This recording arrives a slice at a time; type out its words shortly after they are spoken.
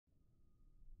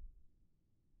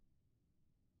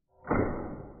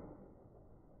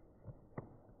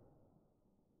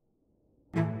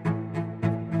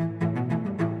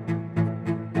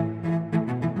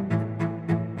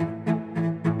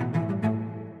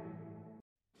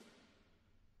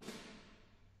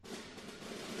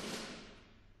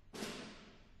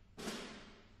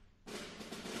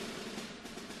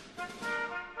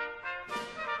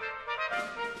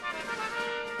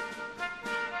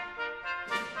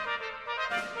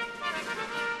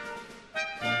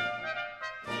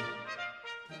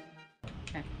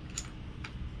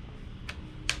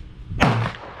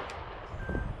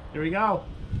Here we go.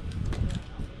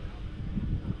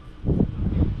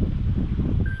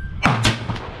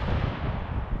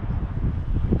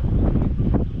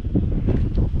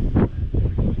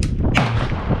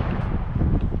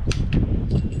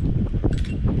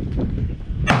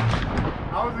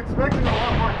 I was expecting a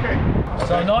lot more kick.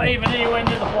 So not even anywhere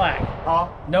near the black? Huh?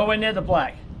 Nowhere near the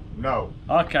black? No.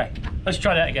 Okay, let's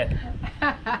try that again.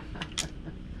 I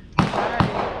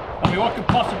mean, what could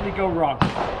possibly go wrong?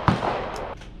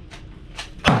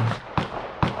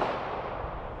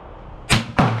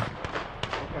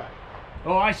 Okay.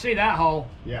 Oh, I see that hole.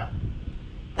 Yeah.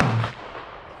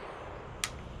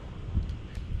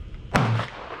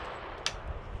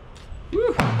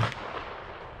 Woo.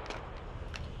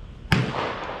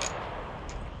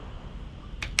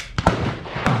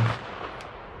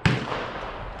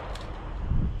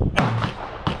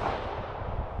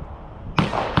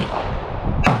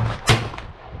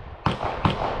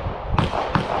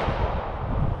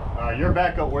 You're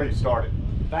back up where you started.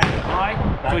 Back up high?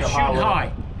 Back So up shooting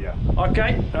high? Yeah.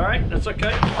 Okay, all right, that's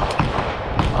okay.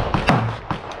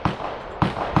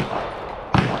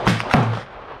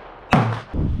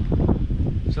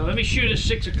 So let me shoot at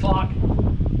 6 o'clock. See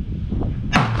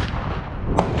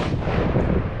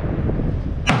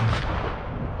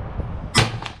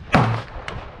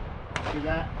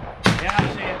that? Yeah,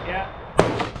 I see it, yeah.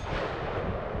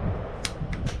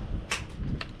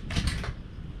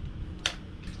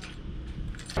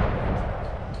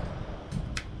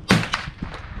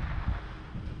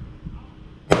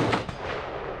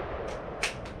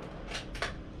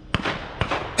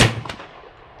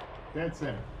 Dead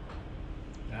center.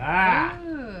 Ah,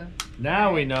 Ooh.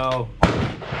 now we know.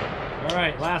 All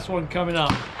right, last one coming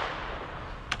up.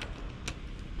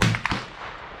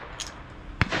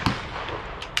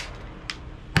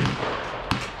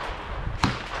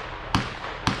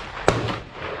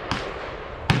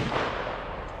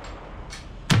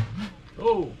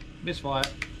 Oh, misfire.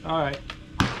 All right.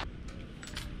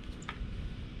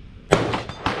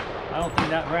 I don't think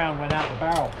that round went out the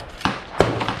barrel.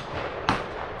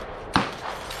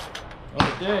 Oh,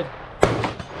 it did.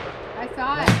 I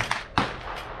saw it.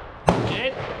 It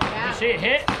did? Yeah. You see it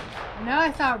hit? No,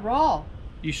 I saw it roll.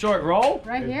 You saw it roll?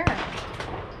 Right here.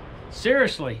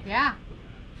 Seriously? Yeah.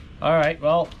 All right,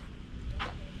 well.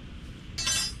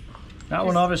 That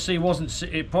one obviously wasn't,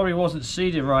 it probably wasn't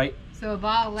seeded right. So a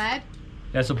ball of lead?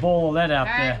 There's a ball of lead out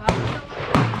All there. right,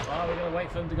 well, Well, we're going to wait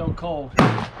for them to go cold.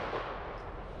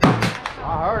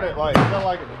 I heard it like, it felt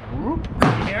like it whoop.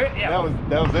 You hear it? Yeah.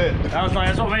 That was it. That's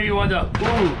what made me wonder.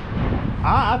 Ooh.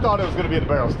 I thought it was gonna be in the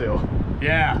barrel still.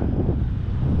 Yeah.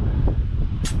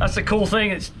 That's the cool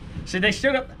thing. It's, see, they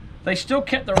still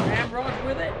kept the ramrod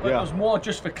with it, but Yeah. it was more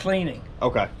just for cleaning.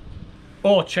 Okay.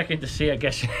 Or checking to see, I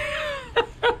guess.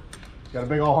 Got a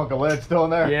big old hunk of lead still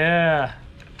in there? Yeah.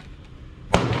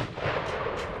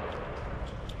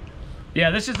 Yeah,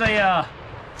 this is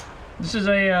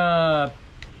a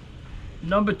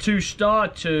number 2 star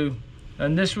 2,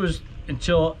 and this was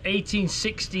until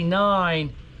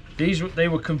 1869. They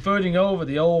were converting over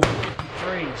the old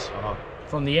 53s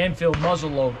from the Enfield muzzle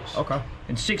loaders. Okay.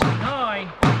 In 69,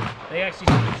 they actually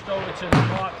switched over to the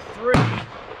Mark III,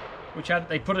 which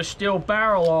they put a steel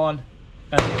barrel on,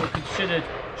 and they were considered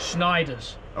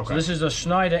Sniders. Okay. So this is a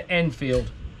Snider-Enfield.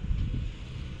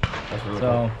 That's really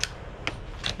So,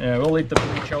 yeah, we'll leave the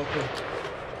breech open.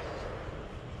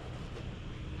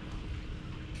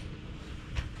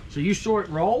 So you saw it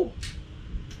roll?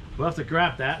 We'll have to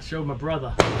grab that, show my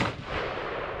brother.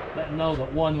 Let him know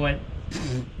that one went. I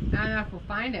don't know if we'll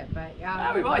find it, but yeah.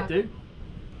 Ah, we might do.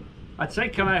 I'd say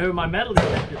come out here with my metal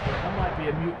detector, but that might be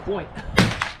a moot point.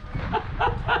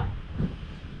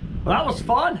 Well, that was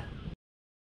fun.